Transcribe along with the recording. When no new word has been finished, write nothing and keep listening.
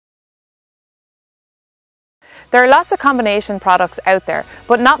There are lots of combination products out there,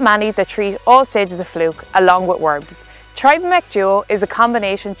 but not many that treat all stages of fluke along with worms. Tribamec Duo is a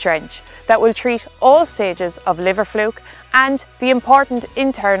combination drench that will treat all stages of liver fluke and the important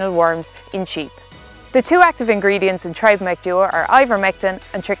internal worms in sheep. The two active ingredients in Tribamec Duo are Ivermectin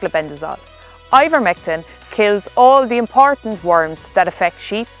and Triclabendazole. Ivermectin kills all the important worms that affect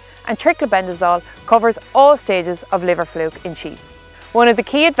sheep, and Triclabendazole covers all stages of liver fluke in sheep. One of the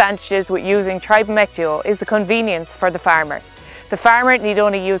key advantages with using Tribamec Duo is the convenience for the farmer. The farmer need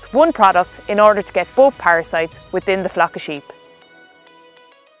only use one product in order to get both parasites within the flock of sheep.